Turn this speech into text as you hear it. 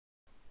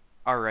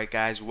Alright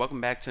guys, welcome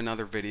back to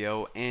another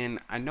video, and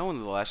I know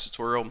in the last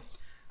tutorial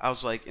I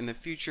was like, in the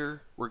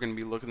future we're going to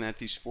be looking at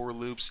these for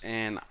loops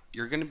and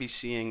you're going to be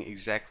seeing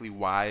exactly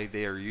why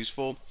they are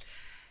useful.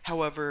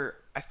 However,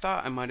 I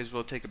thought I might as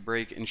well take a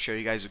break and show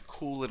you guys a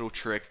cool little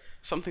trick,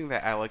 something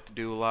that I like to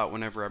do a lot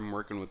whenever I'm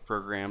working with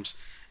programs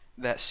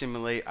that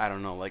simulate, I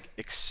don't know, like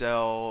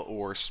Excel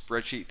or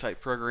spreadsheet type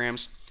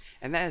programs,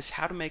 and that is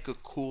how to make a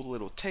cool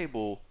little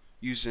table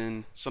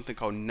using something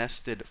called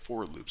nested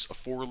for loops, a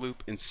for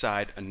loop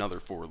inside another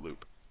for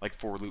loop, like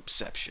for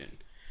loopception.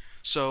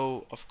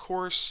 So, of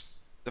course,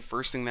 the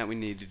first thing that we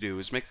need to do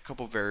is make a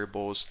couple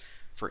variables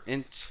for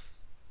int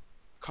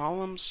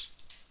columns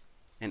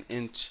and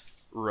int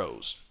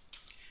rows.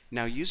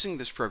 Now, using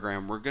this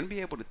program, we're going to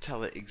be able to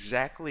tell it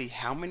exactly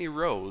how many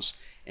rows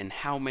and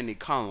how many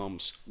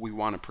columns we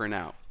want to print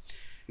out.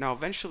 Now,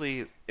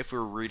 eventually, if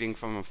we're reading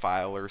from a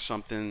file or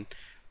something,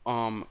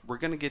 we're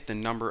going to get the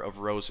number of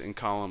rows and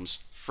columns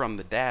from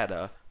the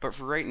data, but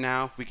for right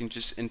now, we can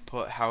just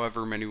input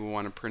however many we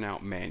want to print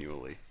out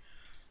manually.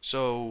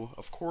 So,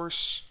 of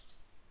course,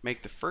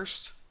 make the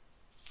first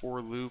for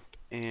loop,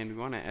 and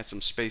we want to add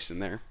some space in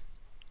there.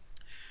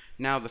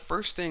 Now, the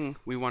first thing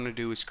we want to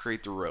do is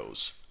create the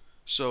rows.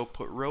 So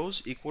put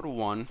rows equal to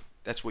 1,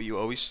 that's what you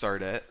always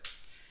start at.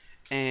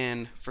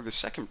 And for the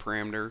second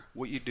parameter,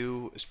 what you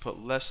do is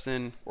put less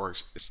than, or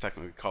it's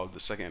technically called the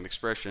second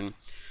expression,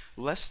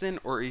 less than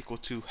or equal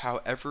to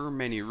however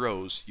many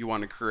rows you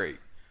want to create.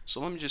 So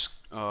let me just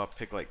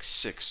pick like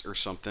 6 or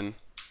something.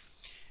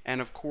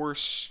 And of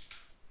course,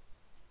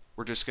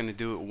 we're just going to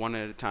do it one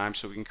at a time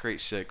so we can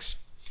create 6.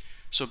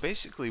 So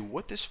basically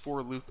what this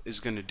for loop is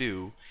going to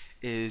do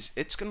is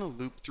it's going to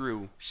loop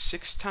through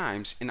 6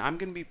 times, and I'm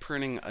going to be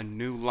printing a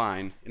new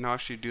line, and I'll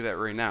actually do that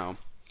right now.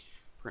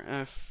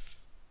 Printf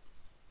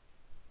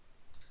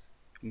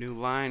new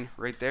line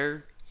right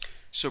there.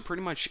 So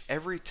pretty much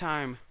every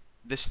time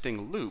this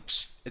thing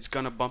loops, it's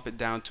going to bump it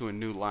down to a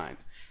new line.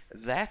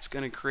 That's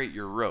going to create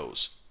your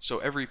rows. So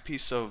every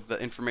piece of the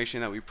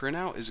information that we print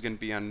out is going to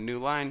be on a new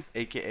line,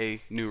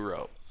 aka new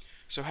row.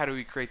 So how do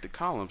we create the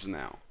columns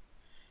now?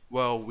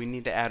 Well, we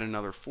need to add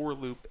another for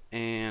loop,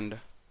 and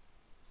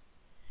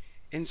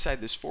inside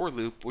this for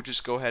loop, we'll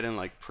just go ahead and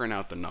like print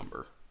out the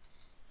number.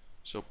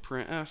 So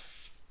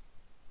printf,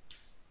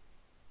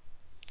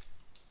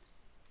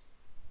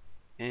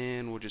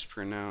 and we'll just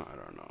print out, I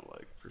don't know,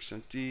 like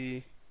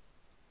 %d.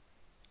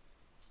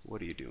 What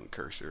are you doing,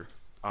 cursor?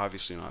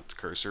 Obviously not the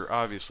cursor.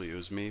 Obviously it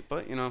was me,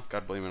 but you know,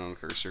 gotta blame it on the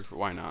cursor.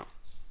 Why not?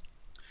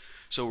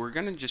 So we're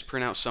gonna just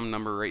print out some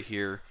number right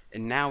here,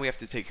 and now we have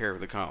to take care of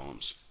the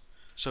columns.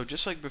 So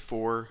just like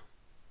before,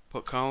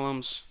 put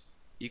columns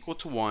equal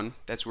to 1.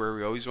 That's where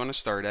we always want to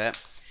start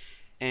at.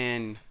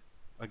 And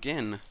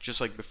again,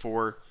 just like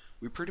before,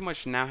 we pretty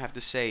much now have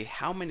to say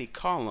how many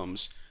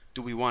columns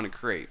do we want to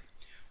create.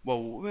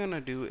 Well, what we're going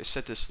to do is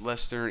set this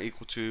less than or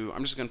equal to,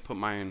 I'm just going to put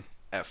mine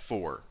at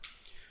 4.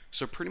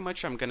 So pretty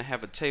much I'm going to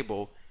have a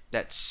table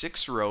that's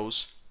 6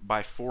 rows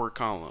by 4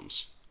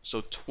 columns.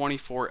 So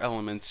 24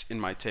 elements in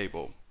my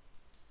table.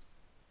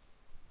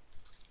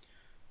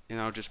 And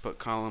I'll just put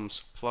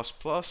columns plus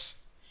plus,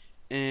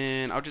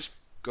 and I'll just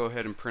go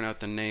ahead and print out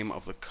the name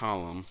of the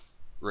column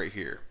right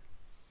here.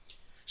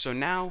 So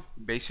now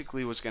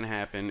basically what's going to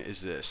happen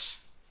is this.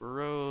 For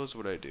rows,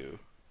 what do I do?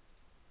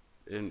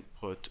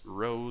 Input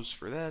rows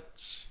for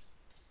that.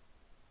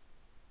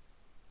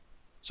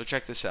 So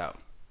check this out.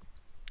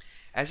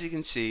 As you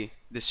can see,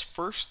 this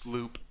first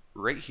loop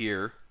right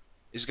here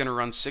is going to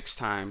run 6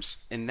 times,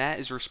 and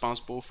that is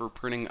responsible for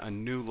printing a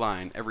new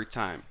line every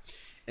time.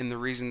 And the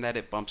reason that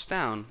it bumps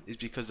down is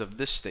because of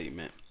this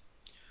statement.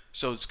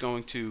 So it's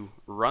going to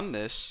run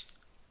this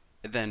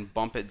and then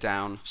bump it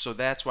down, so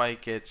that's why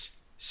it gets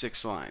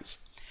 6 lines.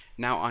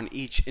 Now on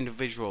each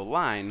individual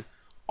line,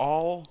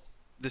 all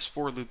this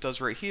for loop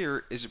does right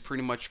here is it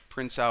pretty much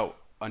prints out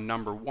a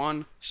number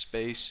 1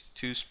 space,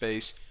 2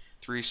 space,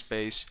 3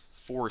 space,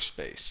 4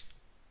 space.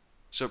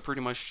 So it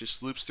pretty much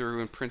just loops through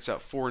and prints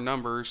out 4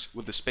 numbers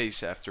with a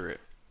space after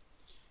it.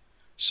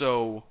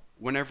 So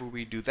whenever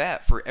we do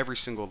that for every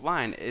single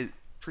line, it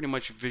pretty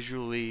much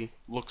visually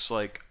looks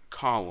like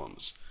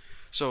columns.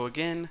 So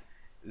again,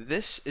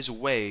 this is a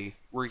way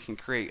where you can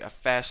create a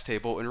fast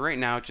table, and right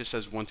now it just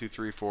says 1, 2,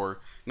 3, 4,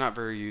 not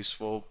very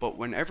useful, but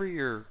whenever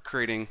you're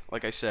creating,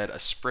 like I said, a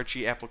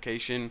spreadsheet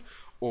application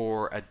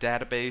or a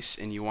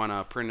database and you want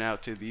to print it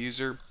out to the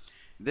user,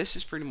 this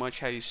is pretty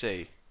much how you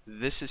say,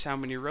 this is how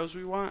many rows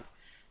we want,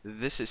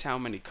 this is how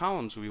many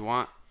columns we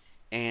want,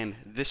 and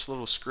this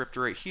little script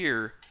right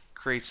here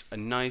creates a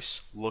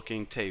nice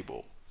looking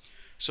table.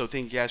 So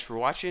thank you guys for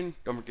watching.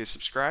 Don't forget to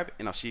subscribe,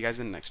 and I'll see you guys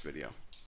in the next video.